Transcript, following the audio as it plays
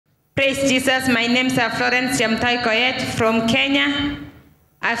Praise Jesus. My name is Florence Koyet from Kenya.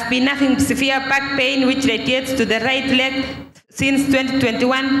 I've been having severe back pain which radiates to the right leg since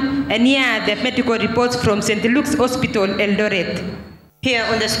 2021, and here are the medical reports from St. Luke's Hospital, Eldoret. Here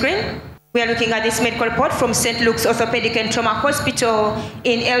on the screen, we are looking at this medical report from St. Luke's Orthopedic and Trauma Hospital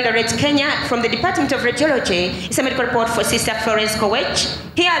in Eldoret, Kenya, from the Department of Radiology. It's a medical report for Sister Florence Kowech.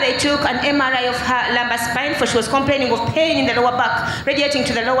 Here they took an MRI of her lumbar spine, for she was complaining of pain in the lower back, radiating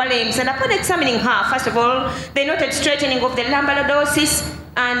to the lower limbs. And upon examining her, first of all, they noted straightening of the lumbar lordosis,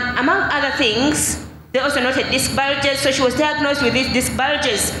 and among other things, they also noted disc bulges, so she was diagnosed with these disc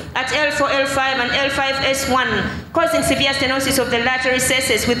bulges at L4, L5, and L5S1, causing severe stenosis of the lateral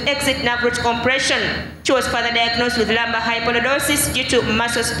recesses with exit nerve root compression. She was further diagnosed with lumbar hypolordosis due to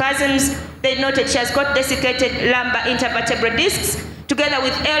muscle spasms. They noted she has got desiccated lumbar intervertebral discs, together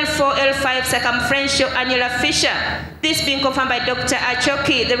with L4, L5 circumferential annular fissure. This being confirmed by Dr.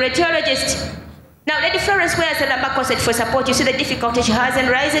 Achoki, the radiologist. Now, Lady Florence wears a lumbar corset for support. You see the difficulty she has in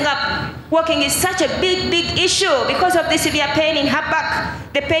rising up. Walking is such a big issue because of the severe pain in her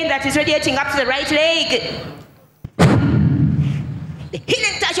back, the pain that is radiating up to the right leg. The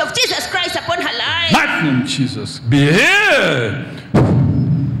healing touch of Jesus Christ upon her life. Mighty name Jesus, be here.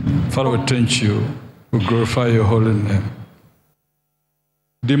 Father, we thank you. We glorify your holy name.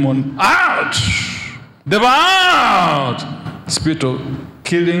 Demon out. Devil out. Spirit of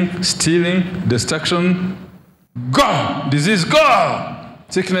killing, stealing, destruction, go. Disease, go.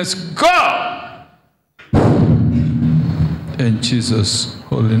 Sickness, go. In Jesus'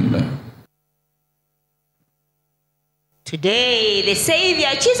 holy name. Today, the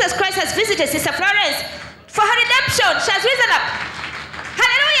Savior, Jesus Christ, has visited Sister Florence for her redemption. She has risen up.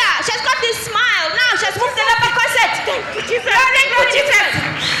 Hallelujah. She has got this smile. Now she has moved the lumbar corset. Thank you, Jesus. Thank you, Jesus.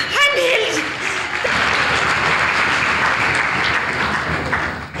 I'm healed.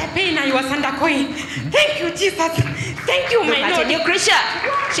 Pain I was undergoing. Thank you, Jesus. Thank you, my Lord. A new creature.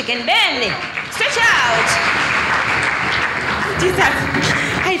 She can bend. Stretch out. Jesus,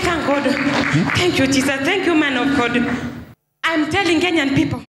 I thank God. Thank you, Jesus. Thank you, man of God. I'm telling Kenyan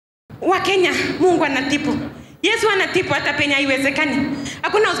people, wa Kenya, Mungu anatibu. Yesu anatibu hata penye haiwezekani.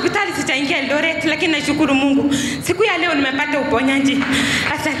 Hakuna hospitali sitaingia Eldoret, lakini nashukuru Mungu. Siku ya leo nimepata uponyaji.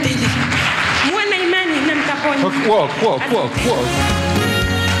 Asante. Muwe na imani na mtapona. Walk.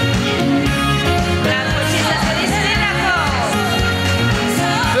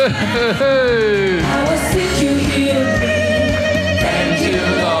 Hey. I was sick, you healed me. Thank you,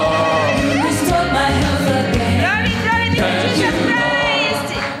 Lord. You restored my health again. Glory be to Jesus Christ.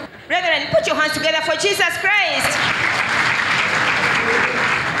 Brethren, put your hands together for Jesus Christ.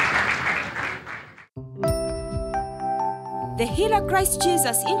 The healer Christ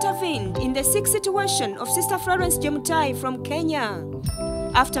Jesus intervened in the sick situation of Sister Florence Jemutai from Kenya.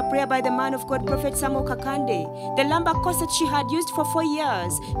 After prayer by the man of God, Prophet Samuel Kakande, the lumbar corset she had used for 4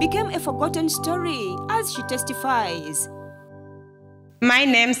 years became a forgotten story, as she testifies. My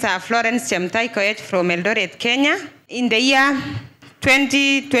name is Florence Koyet from Eldoret, Kenya. In the year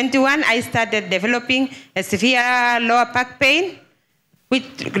 2021, I started developing a severe lower back pain, which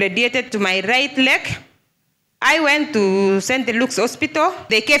radiated to my right leg. I went to St. Luke's Hospital.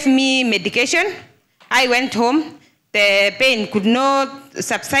 They gave me medication. I went home. The pain could not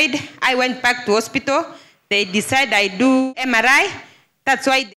subside. I went back to hospital. They decided I do MRI. That's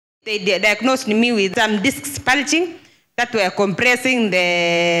why they diagnosed me with some discs bulging that were compressing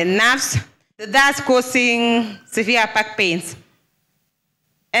the nerves, thus causing severe back pains.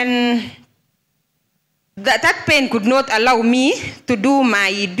 And that pain could not allow me to do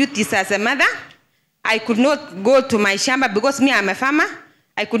my duties as a mother. I could not go to my shamba because me, I'm a farmer.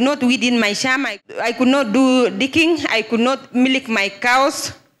 I could not weed in my shamba. I could not do digging. I could not milk my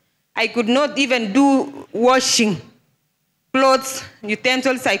cows. I could not even do washing clothes,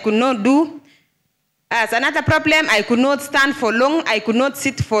 utensils. I could not do. As another problem, I could not stand for long. I could not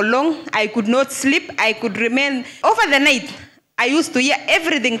sit for long. I could not sleep. I could remain over the night. I used to hear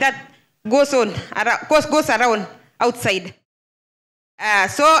everything that goes around outside.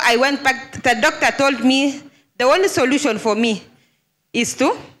 So I went back. The doctor told me the only solution for me is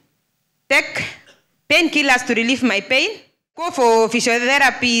to take painkillers to relieve my pain, go for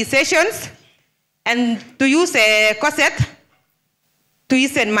physiotherapy sessions, and to use a corset to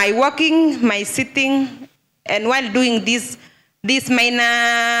ease my walking, my sitting, and while doing these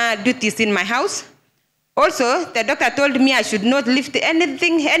minor duties in my house. Also, the doctor told me I should not lift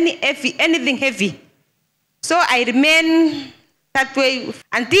anything heavy. So I remained that way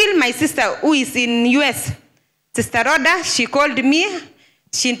until my sister, who is in US, Sister Rhoda, she called me.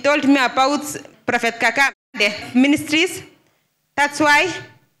 She told me about Prophet Kaka, the ministries. That's why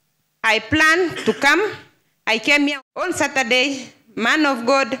I planned to come. I came here on Saturday. Man of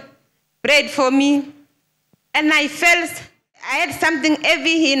God prayed for me. And I felt I had something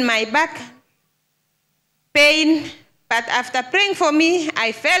heavy in my back, pain. But after praying for me,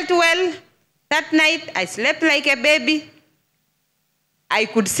 I felt well. That night, I slept like a baby. I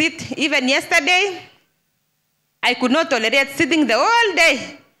could sit. Even yesterday, I could not tolerate sitting the whole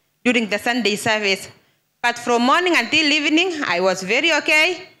day during the Sunday service. But from morning until evening, I was very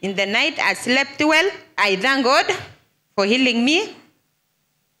okay. In the night, I slept well. I thank God for healing me.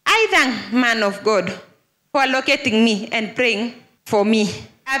 I thank man of God for locating me and praying for me.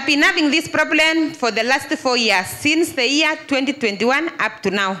 I've been having this problem for the last 4 years, since the year 2021 up to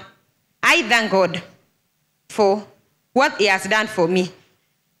now. I thank God for what he has done for me.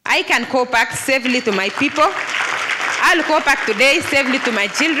 I can go back safely to my people. I'll go back today safely to my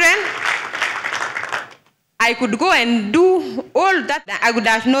children. I could go and do all that I would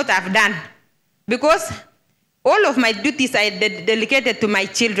have not have done, because all of my duties are delegated to my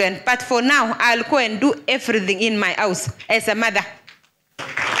children. But for now, I'll go and do everything in my house as a mother.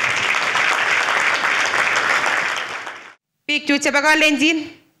 Big chu chebo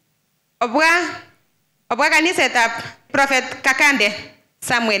Kalenjin, obwa kanisetab Prophet Kakande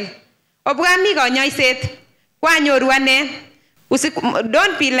Samuel. Obwa mi kanyoiset, kwanyoru ane.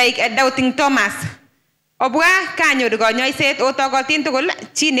 Don't be like a doubting Thomas. Obwa kanyoru kanyoiset, otokotin tugul,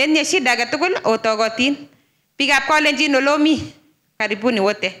 chi netinye shida age tugul otokotin. Biikab Kalenjin olomi, karibuni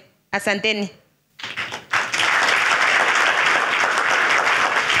wote. Asanteni.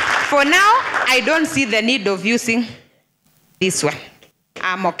 For now, I don't see the need of using this one.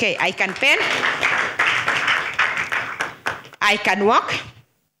 I'm okay. I can pen. I can walk.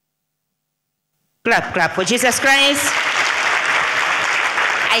 Clap, clap for Jesus Christ.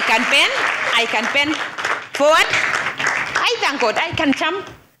 I can pen. I can pen forward. I thank God. I can jump.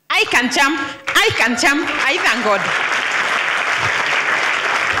 I can jump. I can jump. I thank God.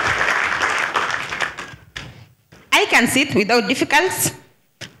 I can sit without difficulties.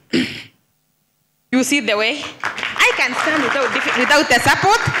 You see the way? I can stand without the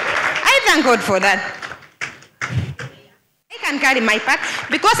support. I thank God for that. I can carry my pack,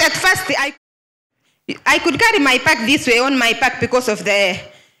 because at first I could carry my pack this way on my back because of the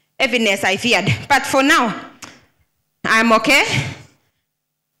heaviness I feared. But for now, I'm okay.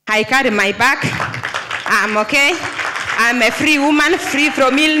 I carry my bag. I'm okay. I'm a free woman, free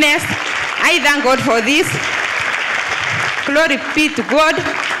from illness. I thank God for this. Glory be to God.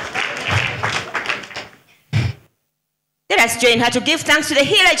 Let us join her to give thanks to the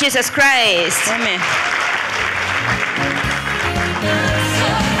healer, Jesus Christ. Amen.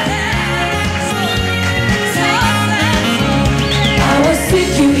 I was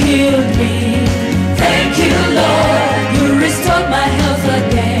sick, you healed me. Thank you, Lord.